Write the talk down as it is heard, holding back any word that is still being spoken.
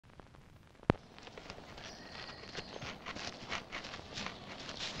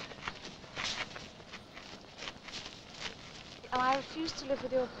you used to live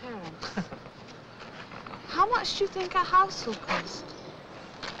with your parents. How much do you think a house will cost?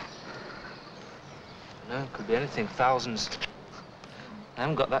 No, it could be anything, thousands. I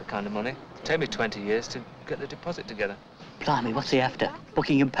haven't got that kind of money. It'll take me 20 years to get the deposit together. Blimey, what's he after?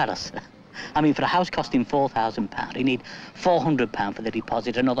 Buckingham Palace. I mean, for a house costing £4,000, you need £400 for the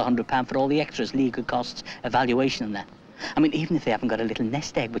deposit, another £100 for all the extras, legal costs, evaluation and that. I mean, even if they haven't got a little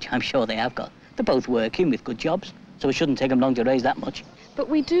nest egg, which I'm sure they have got, they're both working with good jobs, so it shouldn't take them long to raise that much. But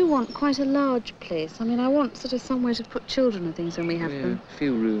we do want quite a large place. I mean, I want sort of somewhere to put children and things when we have them. A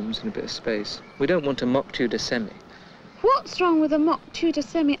few rooms and a bit of space. We don't want a mock Tudor semi. What's wrong with a mock Tudor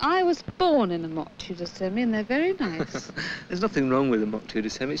semi? I was born in a mock Tudor semi, and they're very nice. There's nothing wrong with a mock Tudor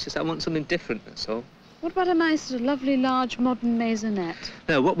semi. It's just I want something different, that's all. What about a nice, sort of lovely, large, modern maisonette?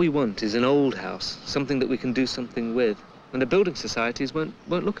 No, what we want is an old house, something that we can do something with. And the building societies won't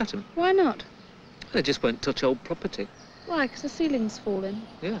look at them. Why not? They just won't touch old property. Why? Because the ceiling's falling.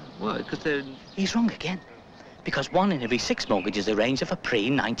 Yeah, why? Because they're... He's wrong again. Because 1 in every 6 mortgages arranged are for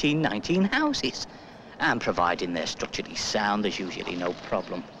pre-1919 houses. And providing they're structurally sound, there's usually no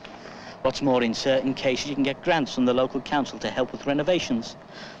problem. What's more, in certain cases, you can get grants from the local council to help with renovations.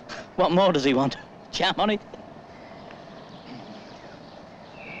 What more does he want? Jam on it?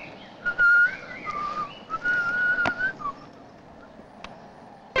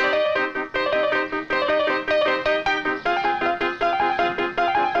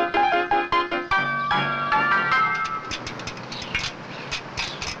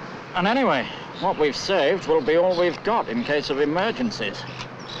 And anyway, what we've saved will be all we've got in case of emergencies.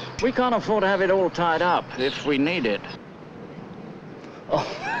 We can't afford to have it all tied up if we need it. Oh,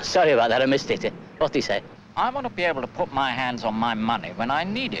 sorry about that, I missed it. What'd he say? I want to be able to put my hands on my money when I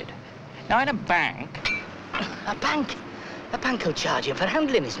need it. Now, in a bank... A bank? A bank will charge him for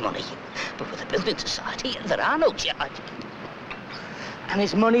handling his money. But with a building society, there are no charges. And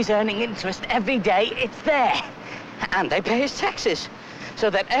his money's earning interest every day it's there. And they pay his taxes, so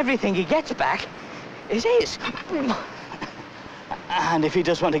that everything he gets back is his. And if he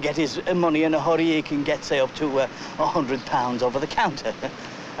does want to get his money in a hurry, he can get, say, up to £100 over the counter.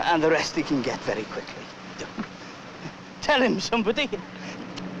 And the rest he can get very quickly. Tell him, somebody.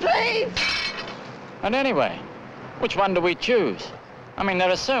 Please! And anyway, which one do we choose? I mean, there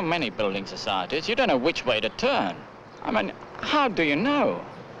are so many building societies, you don't know which way to turn. I mean, how do you know?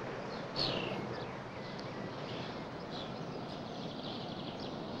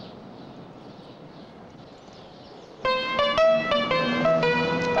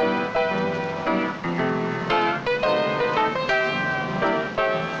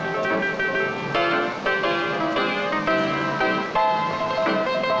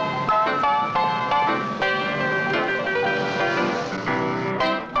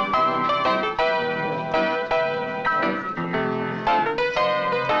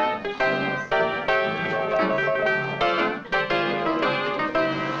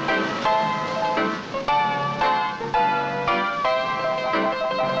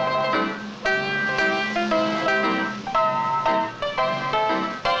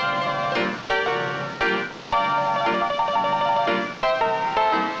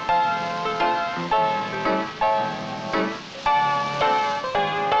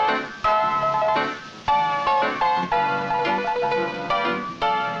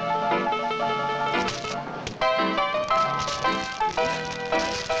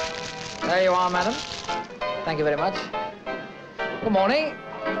 There you are, madam. Thank you very much. Good morning.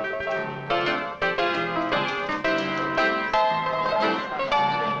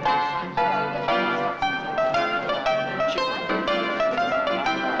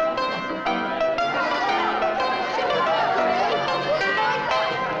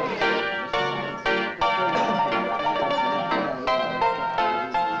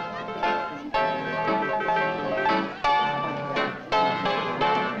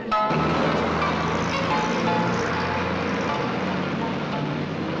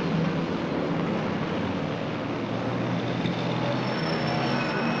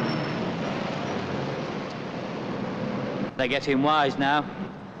 They're getting wise now.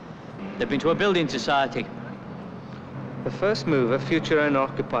 They've been to a building society. The first move a future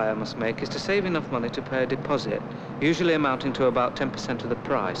owner-occupier must make is to save enough money to pay a deposit, usually amounting to about 10% of the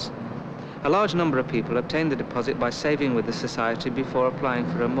price. A large number of people obtain the deposit by saving with the society before applying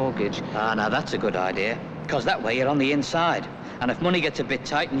for a mortgage. Ah, now that's a good idea, because that way you're on the inside. And if money gets a bit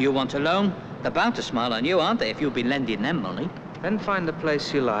tight and you want a loan, they're bound to smile on you, aren't they, if you'll be lending them money? Then find the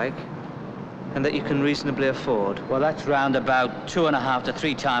place you like and that you can reasonably afford. Well, that's round about 2.5 to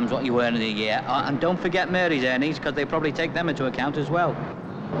 3 times what you earn in a year. And don't forget Mary's earnings, because they probably take them into account as well.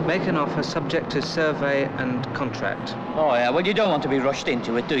 Make an offer subject to survey and contract. Oh, yeah, well, you don't want to be rushed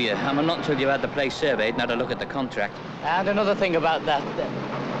into it, do you? I mean, not until you've had the place surveyed and had a look at the contract. And another thing about that...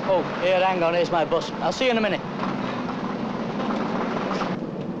 Oh, here, hang on, here's my bus. I'll see you in a minute.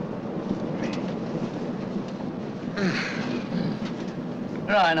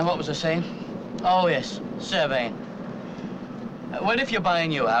 Right, now what was I saying? Oh, yes, surveying. Well, if you buy a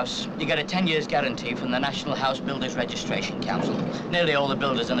new house, you get a 10 years guarantee from the National House Builders Registration Council. Nearly all the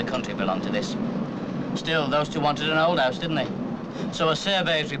builders in the country belong to this. Still, those two wanted an old house, didn't they? So a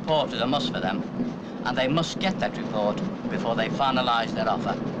surveyor's report is a must for them, and they must get that report before they finalise their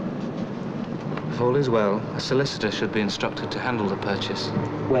offer. If all is well, a solicitor should be instructed to handle the purchase.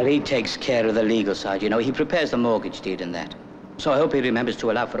 Well, he takes care of the legal side, you know. He prepares the mortgage deed and that. So I hope he remembers to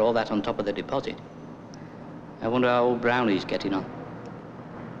allow for all that on top of the deposit. I wonder how old Brownie's getting on.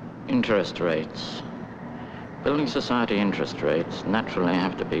 Interest rates. Building society interest rates naturally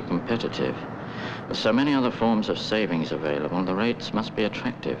have to be competitive. With so many other forms of savings available, the rates must be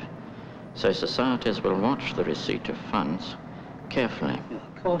attractive. So societies will watch the receipt of funds carefully.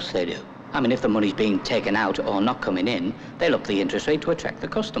 Of course they do. I mean, if the money's being taken out or not coming in, they'll up the interest rate to attract the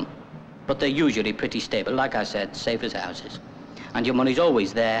custom. But they're usually pretty stable, like I said, safe as houses. And your money's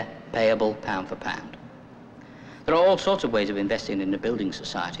always there, payable pound for pound. There are all sorts of ways of investing in a building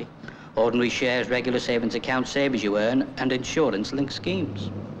society. Ordinary shares, regular savings accounts, save as you earn, and insurance-linked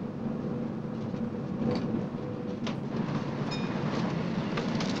schemes.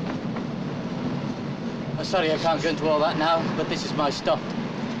 I'm sorry I can't go into all that now, but this is my stuff.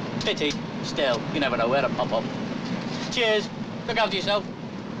 Pity. Still, you never know where to pop up. Cheers. Look after yourself.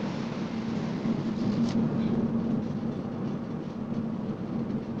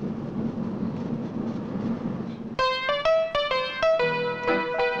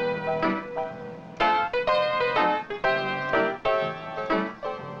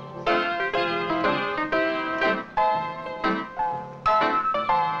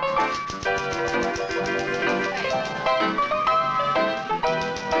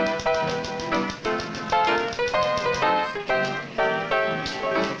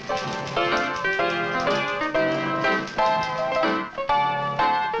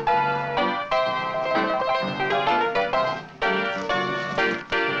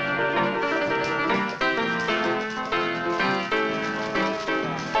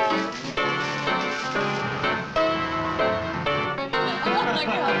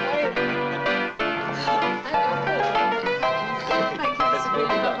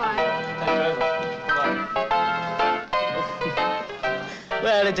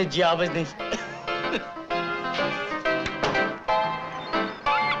 Well, it's a job, isn't it?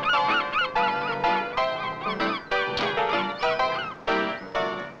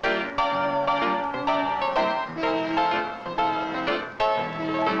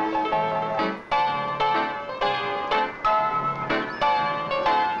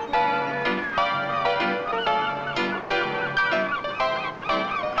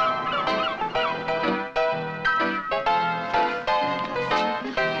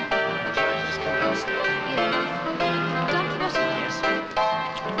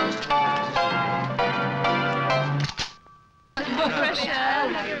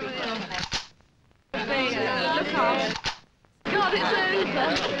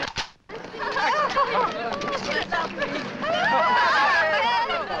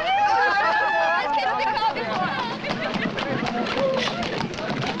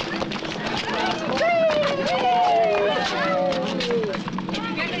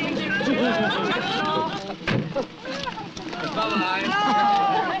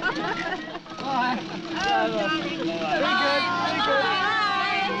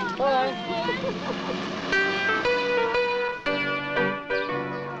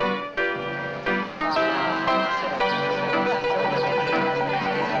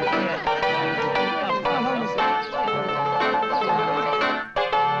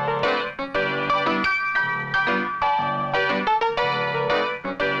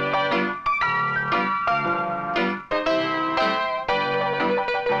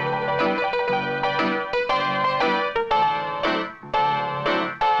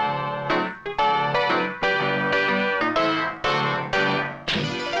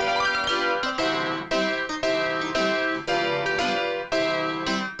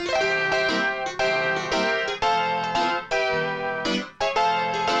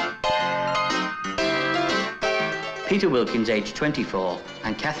 Peter Wilkins, aged 24,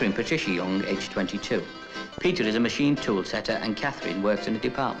 and Catherine Patricia Young, aged 22. Peter is a machine tool setter and Catherine works in a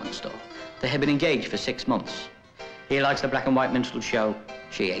department store. They have been engaged for 6 months. He likes the black and white minstrel show.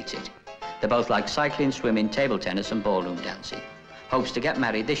 She hates it. They both like cycling, swimming, table tennis and ballroom dancing. hopes to get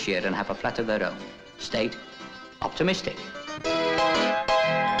married this year and have a flat of their own. State, optimistic.